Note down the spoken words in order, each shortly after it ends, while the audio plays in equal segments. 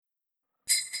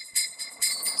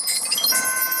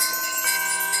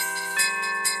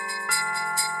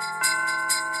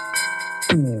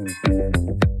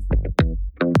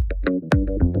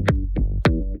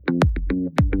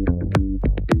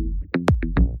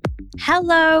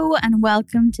Hello and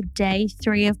welcome to day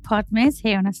 3 of Podmas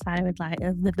here on a Saturday with Life.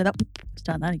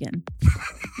 Start that again.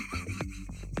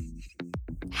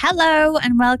 Hello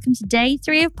and welcome to day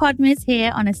 3 of Podmas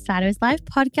here on a Saturday with Life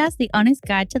podcast, the honest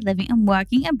guide to living and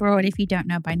working abroad. If you don't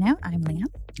know by now, I'm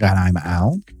Leanne. And I'm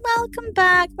Al. Welcome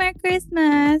back. Merry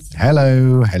Christmas.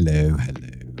 Hello.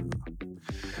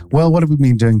 Well, what have we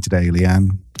been doing today,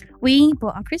 Leanne? We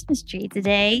bought our Christmas tree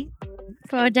today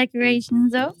for our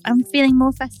decorations up. I'm feeling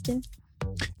more festive.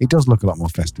 It does look a lot more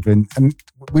festive. And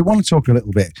we want to talk a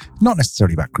little bit, not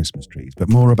necessarily about Christmas trees, but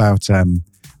more about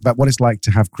what it's like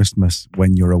to have Christmas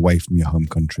when you're away from your home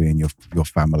country and your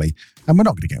family. And we're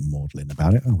not going to get maudlin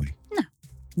about it, are we?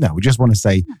 No, we just want to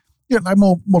say, like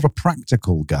more of a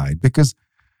practical guide, because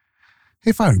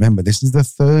if I remember, this is the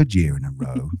 3rd year in a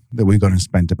row that we're going to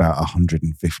spend about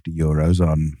 €150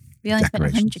 on We only spent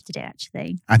decorations. 100 today,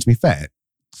 actually. And to be fair,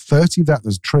 30 of that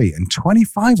was tree and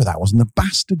 25 of that was in the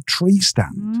bastard tree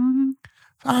stand.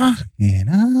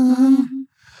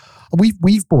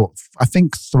 We've bought, I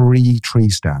think, 3 tree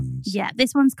stands. Yeah,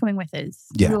 this one's coming with us.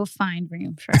 Yeah. We'll find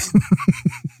room for it.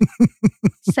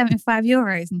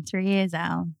 €75 in 3 years,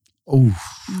 Al. Oh,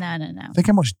 No. think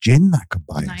how much gin that could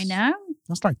buy us. I know.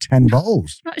 That's like 10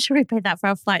 bottles. Not sure we paid that for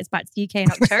our flights back to the UK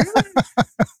in October.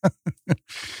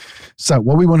 So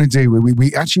what we want to do,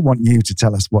 we actually want you to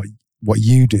tell us what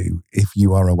you do if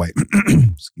you are away.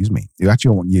 Excuse me. We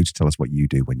actually want you to tell us what you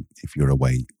do if you're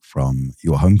away from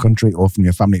your home country or from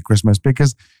your family at Christmas,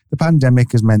 because the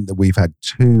pandemic has meant that we've had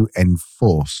 2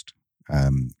 enforced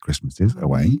Christmases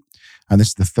away. And this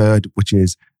is the 3rd, which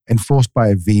is enforced by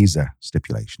a visa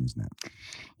stipulation, isn't it?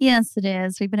 Yes, it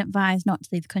is. We've been advised not to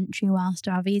leave the country whilst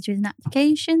our visa is in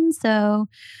application. So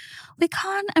we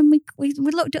can't, and we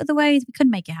looked at other ways. We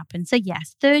couldn't make it happen. So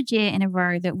yes, 3rd year in a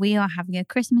row that we are having a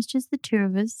Christmas, just the 2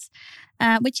 of us,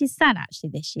 which is sad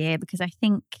actually this year, because I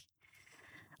think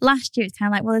last year it's kind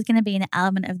of like, well, there's going to be an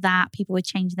element of that. People were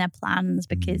changing their plans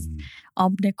because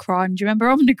Omicron. Do you remember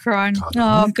Omicron?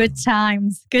 Good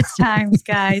times,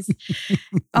 guys.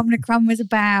 Omicron was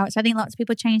about. So I think lots of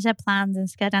people changed their plans and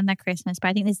scaled down their Christmas. But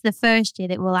I think this is the first year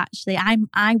that we'll actually. I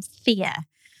fear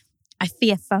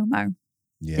FOMO.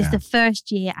 Yeah. This is the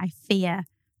first year I fear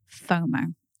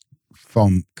FOMO.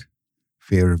 FOMC,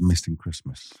 fear of missing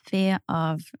Christmas. Fear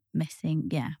of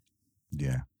missing.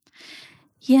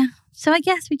 Yeah. So I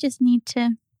guess we just need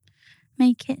to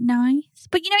make it nice.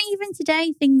 But, even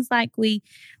today, things like we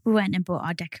went and bought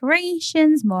our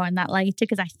decorations, more on that later,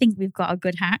 because I think we've got a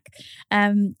good hack.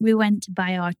 We went to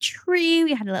buy our tree.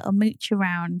 We had a little mooch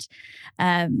around,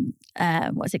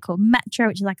 what's it called? Metro,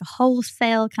 which is like a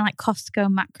wholesale, kind of like Costco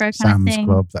macro kind of thing. Sam's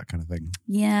Club, that kind of thing.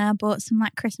 Yeah, bought some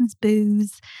like Christmas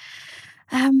booze.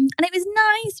 And it was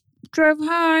nice. Drove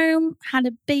home, had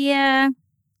a beer.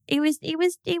 It was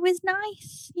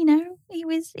nice,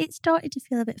 it started to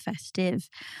feel a bit festive.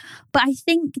 But I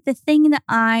think the thing that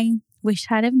I wish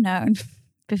I'd have known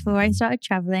before I started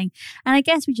traveling, and I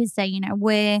guess we should say,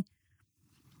 we're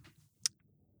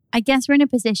in a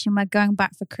position where going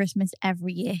back for Christmas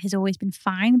every year has always been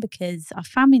fine, because our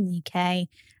family in the UK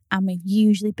and we've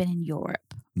usually been in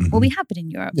Europe. Well, we have been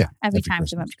in Europe every time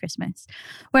we went to Christmas.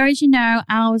 Whereas,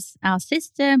 our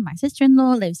sister, my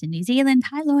sister-in-law, lives in New Zealand.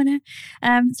 Hi, Lorna.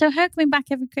 So her coming back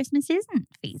every Christmas isn't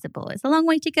feasible. It's a long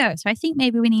way to go. So I think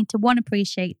maybe we need to, 1,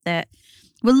 appreciate that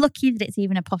we're lucky that it's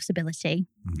even a possibility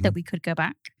that we could go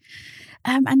back.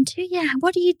 And 2,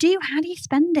 what do you do? How do you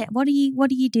spend it? What do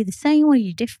you do the same? What do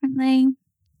you do differently?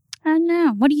 I don't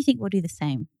know. What do you think we'll do the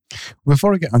same?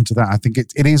 Before I get onto that, I think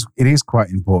it is quite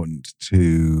important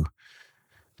to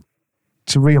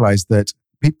realize that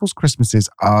people's Christmases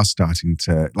are starting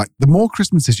to, like, the more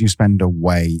Christmases you spend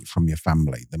away from your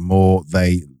family,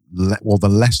 the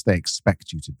less they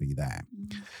expect you to be there.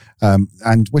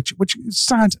 And which is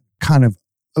sad kind of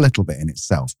a little bit in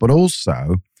itself, but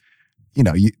also,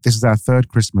 this is our 3rd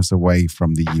Christmas away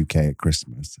from the UK at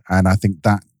Christmas. And I think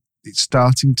that it's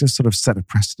starting to sort of set a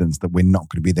precedence that we're not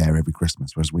going to be there every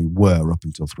Christmas, whereas we were up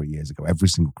until 3 years ago, every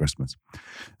single Christmas.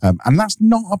 And that's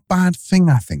not a bad thing,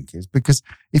 I think, is because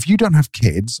if you don't have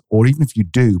kids, or even if you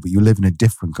do, but you live in a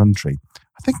different country,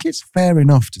 I think it's fair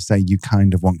enough to say you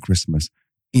kind of want Christmas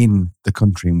in the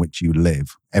country in which you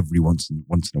live every once in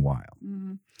a while.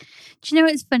 Do you know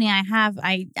what's funny? I've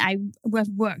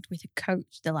worked with a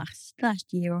coach the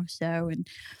last year or so, and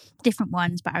different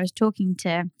ones, but I was talking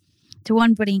to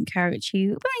one brilliant coach who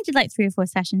only did like 3 or 4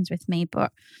 sessions with me,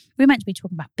 but we were meant to be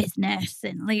talking about business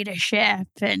and leadership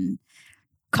and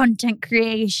content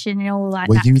creation and all that.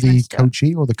 Were you the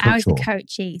coachee or the coach? I was the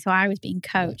coachee, so I was being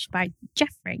coached by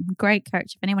Jeffrey, great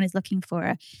coach. If anyone is looking for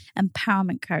an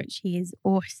empowerment coach, he is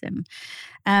awesome.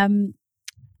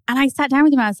 And And I sat down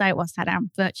with him. I was like, sat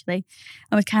down virtually.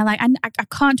 I was kind of like, I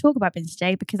can't talk about bins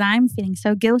today because I'm feeling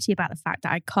so guilty about the fact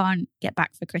that I can't get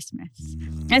back for Christmas.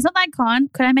 And it's not that I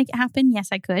can't. Could I make it happen? Yes,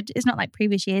 I could. It's not like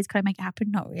previous years. Could I make it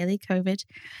happen? Not really. COVID.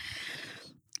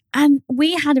 And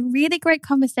we had a really great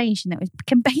conversation that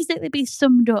can basically be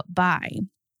summed up by,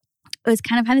 it was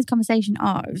kind of had this conversation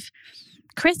of,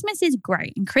 Christmas is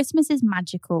great and Christmas is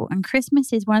magical and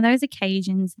Christmas is one of those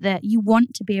occasions that you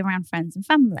want to be around friends and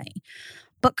family.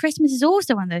 But Christmas is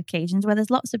also one of those occasions where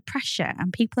there's lots of pressure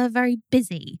and people are very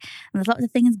busy and there's lots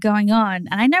of things going on.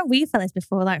 And I know we felt this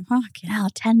before, like, fucking hell,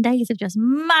 10 days of just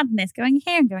madness going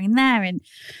here and going there. And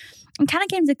kind of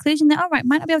came to the conclusion that, all right,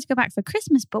 might not be able to go back for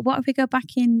Christmas, but what if we go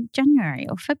back in January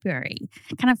or February,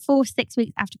 kind of 4-6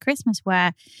 weeks after Christmas,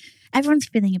 where everyone's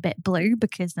feeling a bit blue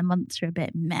because the months are a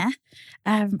bit meh.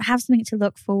 Have something to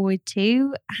look forward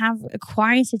to. Have a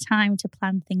quieter time to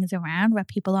plan things around where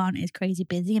people aren't as crazy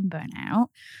busy and burnt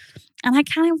out. And I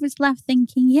kind of was left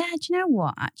thinking, yeah, do you know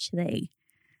what, actually?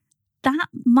 That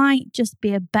might just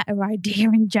be a better idea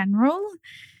in general,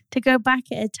 to go back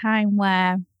at a time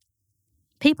where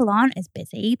people aren't as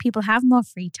busy, people have more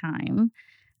free time,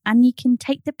 and you can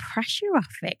take the pressure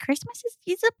off it. Christmas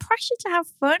is a pressure to have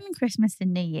fun, Christmas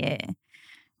and New Year.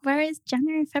 Whereas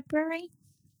January, February,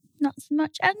 not so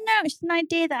much. I don't know, it's just an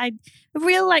idea that I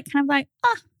real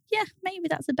yeah, maybe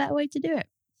that's a better way to do it.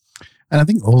 And I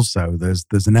think also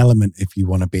there's an element, if you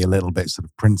want to be a little bit sort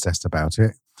of princess about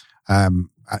it.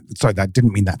 Sorry, that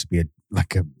didn't mean that to be a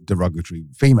derogatory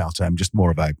female term, just more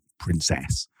of a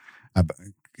princess. But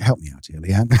help me out here,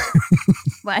 Leanne.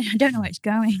 Well, I don't know where it's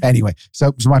going. Anyway,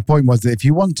 so my point was that if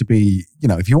you want to be,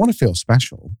 if you want to feel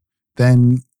special,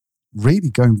 then really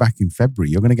going back in February,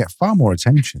 you're going to get far more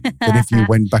attention than if you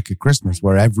went back at Christmas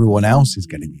where everyone else is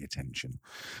getting the attention.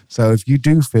 So if you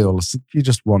do feel you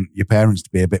just want your parents to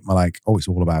be a bit more like, oh, it's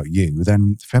all about you,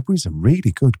 then February's a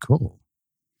really good call.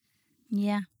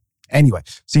 Yeah. Anyway,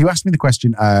 so you asked me the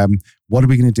question, what are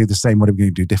we going to do the same? What are we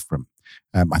going to do different?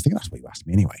 I think that's what you asked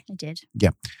me anyway. I did.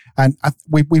 Yeah. And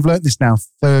we've learned this now,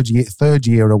 third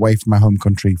year away from my home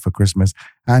country for Christmas,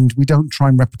 and we don't try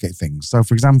and replicate things. So,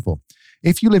 for example,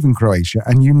 if you live in Croatia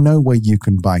and you know where you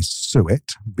can buy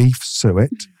suet, beef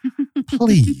suet,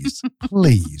 please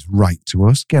write to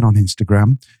us, get on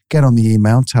Instagram, get on the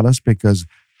email, tell us, because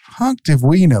fucked if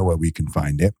we know where we can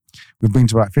find it. We've been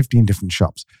to about 15 different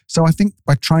shops. So I think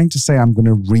by trying to say I'm going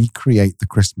to recreate the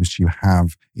Christmas you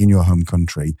have in your home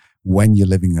country when you're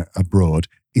living abroad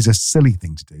is a silly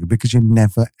thing to do, because you're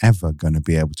never, ever going to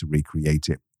be able to recreate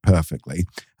it perfectly.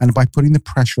 And by putting the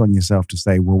pressure on yourself to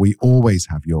say, well, we always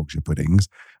have Yorkshire puddings,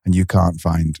 and you can't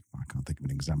find, I can't think of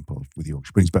an example with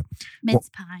Yorkshire puddings, but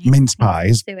mince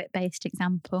pies. Suet-based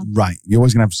example. Right. You're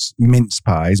always going to have mince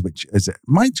pies, which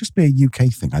might just be a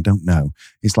UK thing. I don't know.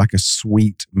 It's like a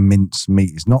sweet mince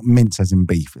meat. It's not mince as in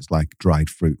beef. It's like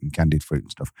dried fruit and candied fruit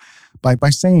and stuff.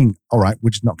 By saying, all right, we're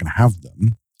just not going to have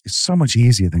them, it's so much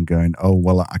easier than going, oh,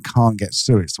 well, I can't get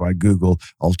suet, so I Google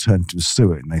alternative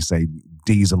suet, and they say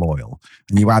diesel oil,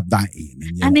 and you add that in.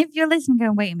 And if you're listening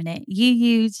going, wait a minute, you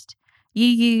use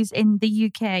in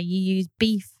the UK, you use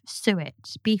beef suet,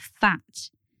 beef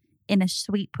fat in a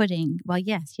sweet pudding. Well,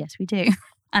 yes, we do.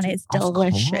 And it's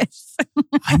delicious.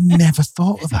 I never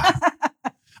thought of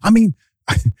that. I mean,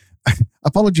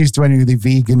 apologies to any of the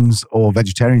vegans or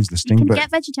vegetarians listening. You can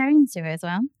get vegetarian suet as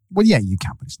well. Well, yeah, you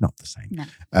can, but it's not the same. No.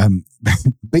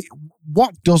 But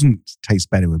what doesn't taste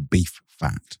better with beef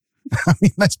fat? I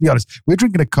mean, let's be honest. We're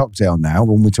drinking a cocktail now,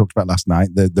 when we talked about last night,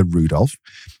 the Rudolph.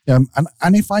 And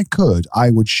if I could,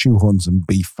 I would shoehorn some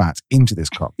beef fat into this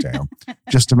cocktail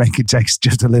just to make it taste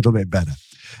just a little bit better.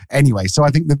 Anyway, so I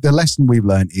think that the lesson we've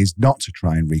learned is not to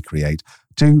try and recreate.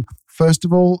 To, first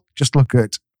of all, just look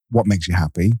at what makes you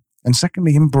happy. And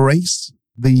secondly, embrace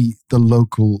the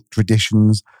local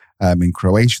traditions. In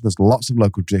Croatia, there's lots of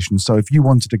local traditions. So if you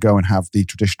wanted to go and have the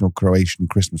traditional Croatian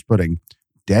Christmas pudding,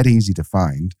 dead easy to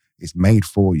find. It's made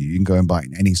for you. You can go and buy it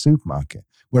in any supermarket.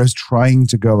 Whereas trying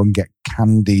to go and get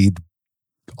candied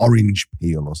orange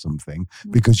peel or something,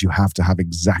 because you have to have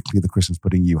exactly the Christmas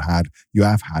pudding you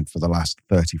have had for the last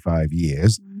 35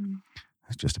 years,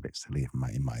 it's just a bit silly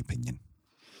in my opinion.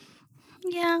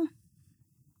 Yeah.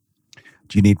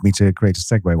 Do you need me to create a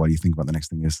segue while you think about the next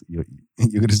thing you're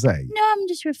going to say? No, I'm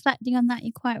just reflecting on that.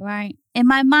 You're quite right. In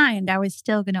my mind, I was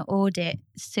still going to order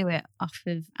suet off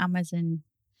of Amazon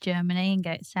Germany and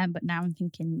get it sent, but now I'm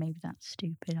thinking maybe that's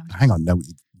stupid. Hang on, no,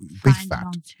 beef fat.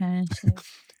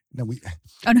 No,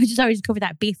 sorry, just cover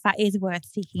that. Beef fat is worth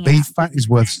seeking out. Beef fat is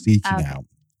worth seeking out.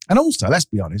 And also, let's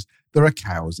be honest, there are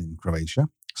cows in Croatia.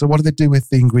 So what do they do with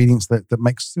the ingredients that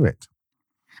make suet?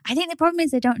 I think the problem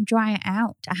is they don't dry it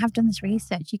out. I have done this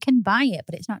research. You can buy it,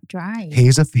 but it's not dry.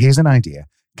 Here's an idea.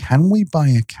 Can we buy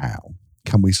a cow?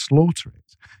 Can we slaughter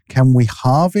it? Can we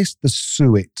harvest the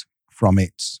suet from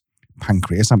its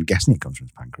pancreas? I'm guessing it comes from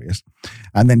its pancreas.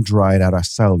 And then dry it out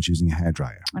ourselves using a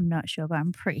hairdryer. I'm not sure, but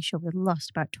I'm pretty sure we've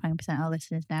lost about 20% of our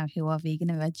listeners now who are vegan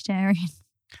and vegetarian.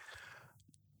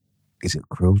 Is it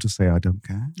cruel to say I don't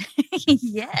care?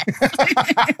 Yes.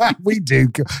 We do.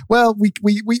 Well, we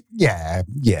yeah.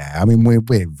 I mean,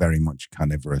 we're very much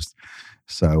carnivorous.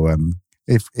 So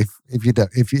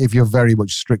if you're very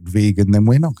much strict vegan, then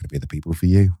we're not going to be the people for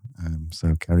you.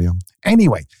 So carry on.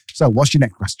 Anyway, so what's your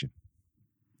next question?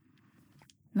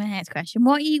 My next question: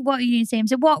 What are you saying?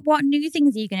 So what new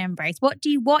things are you going to embrace? What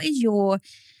is your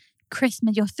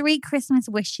Christmas? Your 3 Christmas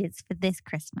wishes for this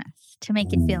Christmas to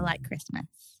make it feel like Christmas?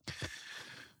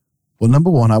 Well, number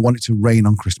one, I want it to rain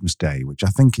on Christmas Day, which I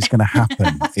think is going to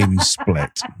happen in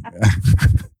Split.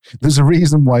 There's a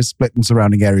reason why Split and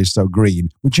surrounding area is so green,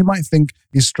 which you might think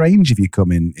is strange if you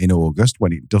come in August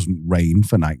when it doesn't rain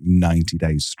for like 90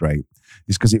 days straight.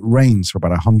 It's because it rains for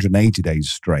about 180 days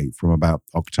straight from about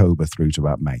October through to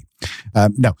about May.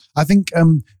 No, I think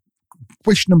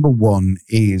wish number one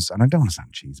is, and I don't want to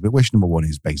sound cheesy, but wish number one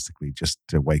is basically just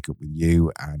to wake up with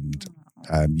you and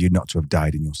you not to have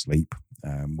died in your sleep.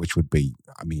 Which would be,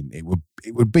 I mean, it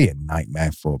would be a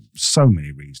nightmare for so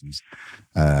many reasons,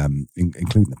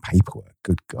 including the paperwork.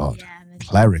 Good God. Yeah,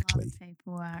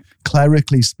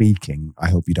 clerically speaking,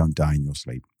 I hope you don't die in your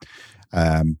sleep.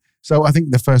 So I think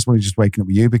the first one is just waking up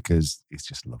with you because it's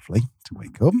just lovely to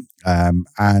wake up.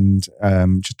 And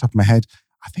just top of my head,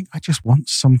 I think I just want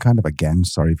some kind of, again,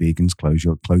 sorry, vegans, close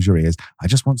your ears. I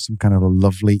just want some kind of a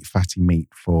lovely fatty meat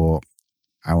for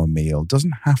our meal.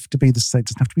 Doesn't have to be the same. It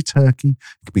doesn't have to be turkey.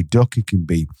 It could be duck. It can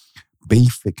be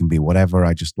beef. It can be whatever.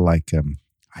 I just like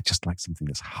something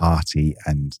that's hearty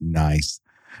and nice.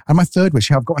 And my third wish,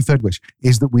 I've got my third wish,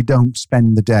 is that we don't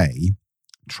spend the day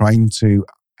trying to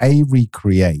A,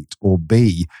 recreate, or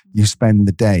B, you spend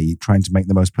the day trying to make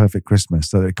the most perfect Christmas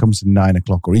so that it comes to 9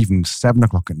 o'clock or even 7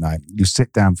 o'clock at night. You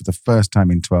sit down for the first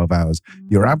time in 12 hours.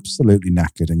 You're absolutely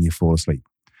knackered and you fall asleep.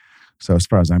 So as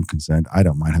far as I'm concerned, I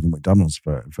don't mind having McDonald's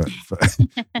for for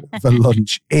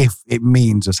lunch if it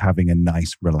means us having a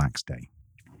nice, relaxed day.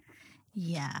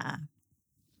 Yeah,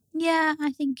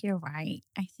 I think you're right.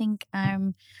 I think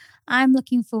I'm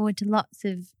looking forward to lots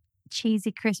of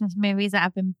cheesy Christmas movies that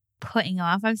I've been putting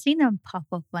off. I've seen them pop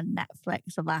up on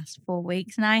Netflix the last 4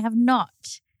 weeks, and I have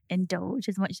not indulged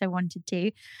as much as I wanted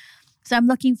to. So I'm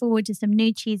looking forward to some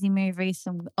new cheesy movies,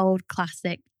 some old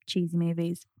classic cheesy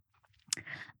movies.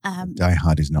 Die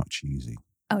Hard is not cheesy.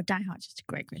 Oh, Die Hard's just a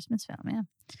great Christmas film,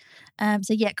 yeah.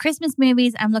 So yeah, Christmas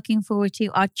movies I'm looking forward to.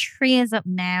 Our tree is up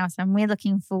now, so I'm really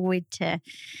looking forward to,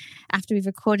 after we've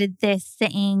recorded this,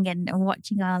 sitting and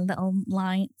watching our little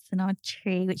lights and our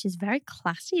tree, which is very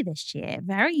classy this year,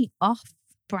 very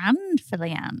off-brand for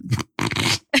Leanne.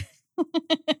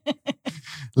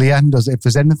 Leanne does. If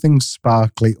there's anything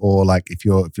sparkly or like if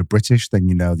you're British, then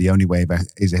you know the only way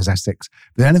is Essex.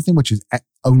 But anything which is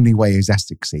only way is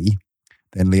Essexy,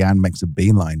 then Leanne makes a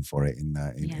beeline for it in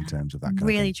terms of that. Kind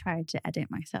really of thing. Tried to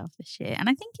edit myself this year, and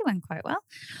I think it went quite well.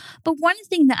 But one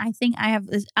thing that I think I have,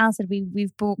 as Al said,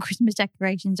 we've bought Christmas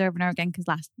decorations over and over again because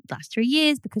last 3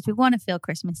 years because we want to feel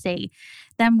Christmassy.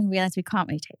 Then we realised we can't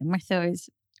really take them with us,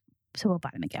 so we'll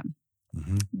buy them again.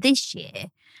 Mm-hmm. This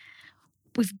year.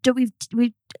 We've been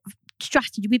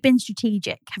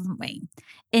strategic, haven't we?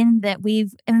 In that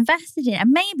we've invested in,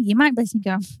 and maybe you might be listening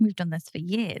and go, we've done this for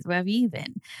years, where have you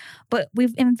been? But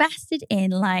we've invested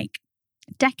in like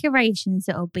decorations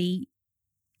that will be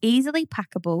easily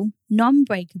packable,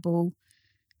 non-breakable,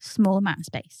 small amount of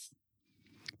space.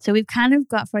 So we've kind of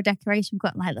got, for a decoration, we've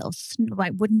got like little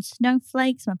like wooden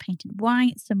snowflakes. Some are painted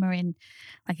white, some are in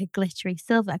like a glittery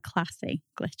silver, a classy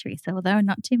glittery silver, though,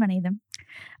 not too many of them.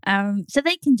 So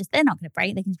they're not going to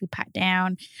break, they can just be packed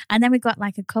down. And then we've got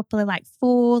like a couple of like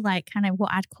 4, like kind of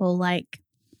what I'd call like,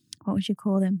 what would you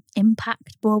call them?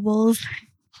 Impact baubles.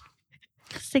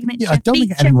 Signature. Yeah, I don't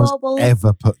think anyone's baubles,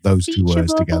 ever put those two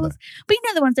words baubles. Together. But you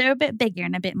know the ones that are a bit bigger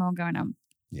and a bit more going on.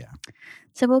 Yeah.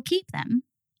 So we'll keep them.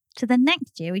 So the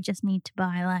next year we just need to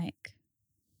buy like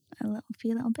a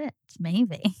few little bits,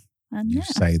 maybe. You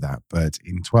say that, but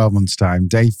in 12 months' time,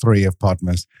 day 3 of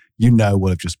Podmas, you know we'll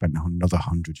have just spent another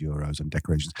 €100 on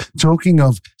decorations. Talking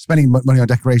of spending money on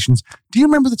decorations, do you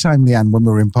remember the time, Leanne, when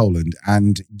we were in Poland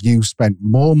and you spent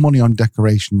more money on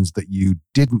decorations that you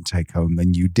didn't take home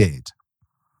than you did?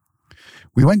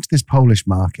 We went to this Polish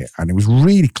market and it was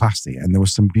really classy and there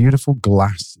was some beautiful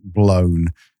glass-blown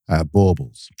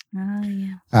baubles. Oh,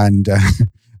 yeah. And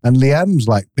And Leanne's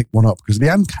like, pick one up because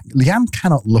Leanne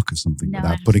cannot look at something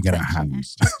without putting it in her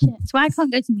hands. That's why I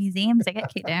can't go to museums. I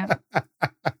get kicked out.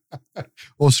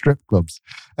 Or strip clubs.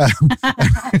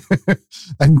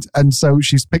 And so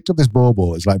she's picked up this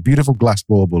bauble. It's like a beautiful glass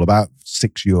bauble, about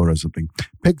 €6 or something.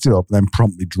 Picked it up, then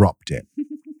promptly dropped it.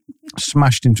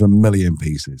 Smashed into a million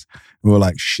pieces. We were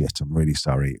like, shit, I'm really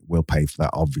sorry. We'll pay for that,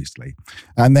 obviously.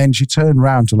 And then she turned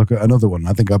around to look at another one.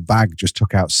 I think her bag just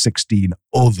took out 16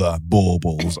 other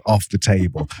baubles off the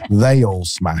table. They all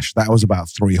smashed. That was about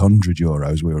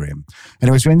 €300 we were in.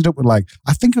 Anyway, so we ended up with like,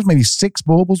 I think it was maybe 6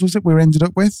 baubles, was it, we ended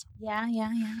up with? Yeah.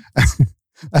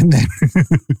 And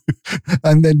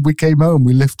then we came home,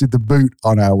 we lifted the boot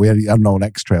on we had an old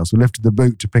X-Trail, so we lifted the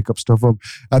boot to pick up stuff up,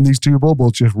 and these 2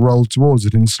 baubles just rolled towards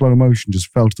it in slow motion,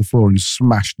 just fell to the floor and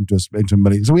smashed into a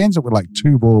million. So we ended up with like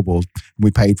 2 baubles, and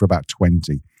we paid for about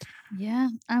 20. Yeah,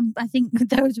 I think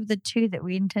those were the 2 that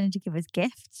we intended to give as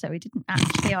gifts, so we didn't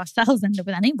actually ourselves end up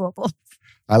with any baubles.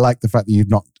 I like the fact that you've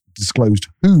not disclosed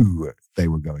who they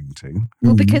were going to.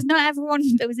 Well, because not everyone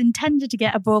that was intended to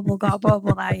get a bauble got a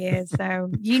bauble that year, so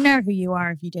you know who you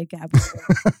are if you did get a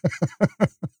bauble.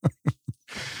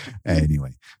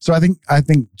 Anyway, so I think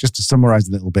just to summarize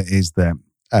a little bit is that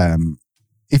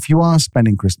if you are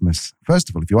spending Christmas, first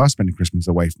of all, if you are spending Christmas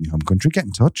away from your home country, get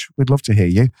in touch. We'd love to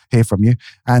hear from you.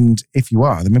 And if you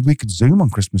are, then maybe we could Zoom on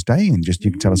Christmas Day and just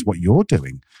you can tell us what you're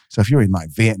doing. So if you're in like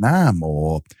Vietnam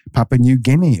or Papua New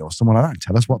Guinea or somewhere like that,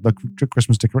 tell us what the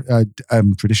Christmas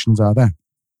traditions are there.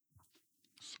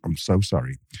 I'm so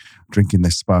sorry. Drinking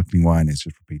this sparkling wine is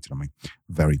just repeated on me.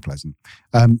 Very pleasant.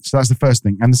 So that's the first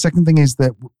thing. And the second thing is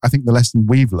that I think the lesson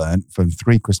we've learned from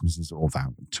 3 Christmases, or that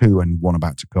 2 and 1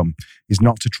 about to come, is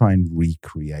not to try and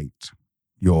recreate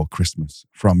your Christmas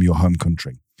from your home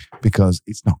country, because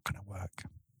it's not going to work.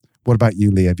 What about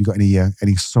you, Leah? Have you got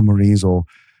any summaries or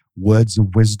words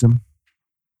of wisdom?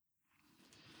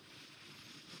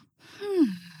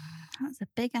 That's a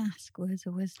big ask, words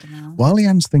of wisdom. Al. While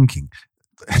Leanne's thinking,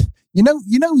 you know,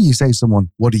 you say to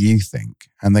someone, what do you think?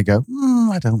 And they go,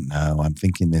 I don't know. I'm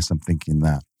thinking this, I'm thinking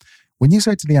that. When you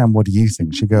say to Leanne, what do you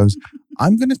think? She goes,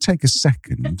 I'm going to take a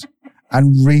second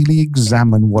and really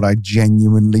examine what I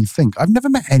genuinely think. I've never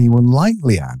met anyone like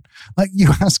Leanne. Like, you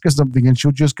ask her something and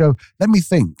she'll just go, let me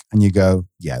think. And you go,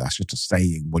 yeah, that's just a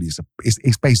saying.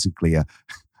 It's basically a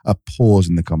pause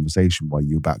in the conversation while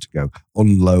you're about to go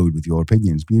unload with your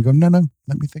opinions. But you go, no,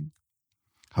 let me think.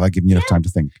 Have I given you enough time to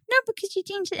think? No, because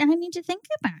I need to think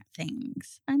about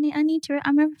things. I'm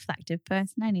a reflective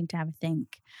person. I need to have a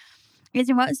think.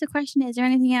 What's the question? Is there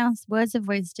anything else? Words of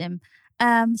wisdom.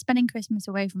 Spending Christmas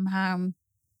away from home.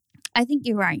 I think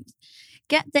you're right.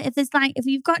 If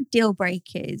you've got deal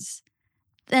breakers,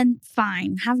 then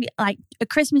fine. Have like a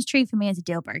Christmas tree for me is a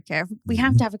deal breaker. We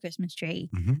have to have a Christmas tree.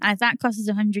 Mm-hmm. And if that costs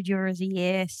us €100 a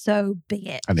year, so be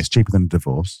it. And it's cheaper than a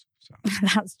divorce. So.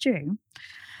 That's true.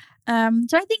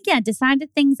 So I think,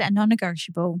 decided things that are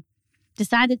non-negotiable,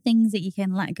 decided things that you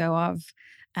can let go of,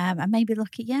 and maybe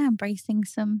look at, embracing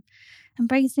some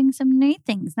new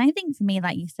things. And I think for me,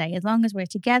 like you say, as long as we're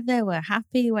together, we're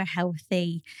happy, we're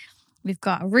healthy, we've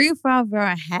got a roof over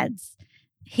our heads,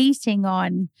 heating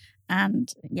on,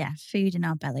 and food in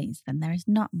our bellies, then there is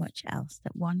not much else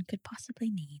that one could possibly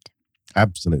need.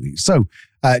 Absolutely. So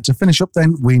to finish up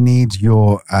then, we need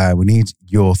your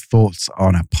thoughts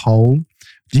on a poll.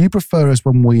 Do you prefer us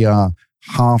when we are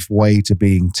halfway to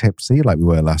being tipsy like we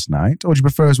were last night? Or do you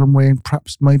prefer us when we're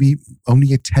perhaps maybe only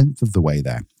 1/10 of the way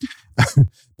there?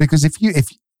 Because if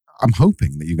I'm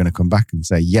hoping that you're going to come back and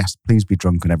say, yes, please be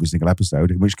drunk on every single episode,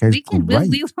 in which case,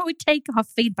 we would take our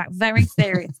feedback very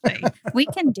seriously. We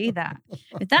can do that.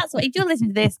 If you're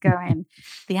listening to this going,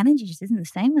 the energy just isn't the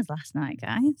same as last night,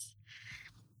 guys,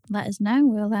 let us know.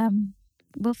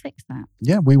 We'll fix that.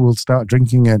 Yeah, we will start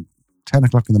drinking at 10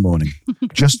 o'clock in the morning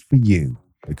just for you,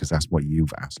 because that's what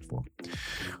you've asked for.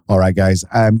 All right, guys.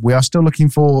 We are still looking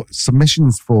for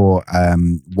submissions for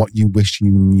what you wish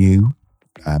you knew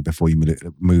before you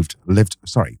lived.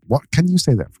 Sorry, what? Can you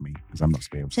say that for me? Because I'm not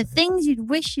able to. So things you'd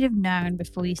wish you'd have known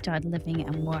before you started living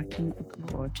and working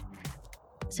abroad.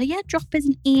 So drop us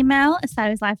an email,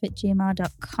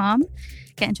 sidewayslife@gmail.com.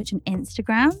 Get in touch on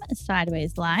Instagram,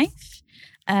 sidewayslife.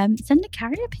 Send a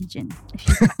carrier pigeon if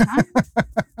you've got time.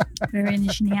 We're in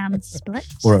Shenyang split.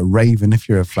 Or a raven if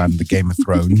you're a fan of the Game of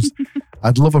Thrones.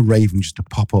 I'd love a raven just to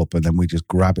pop up and then we just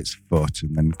grab its foot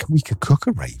and then we could cook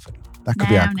a raven. That could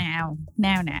be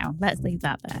now. Let's leave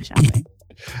that there, shall we?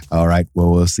 All right.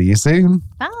 Well, we'll see you soon.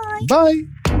 Bye. Bye.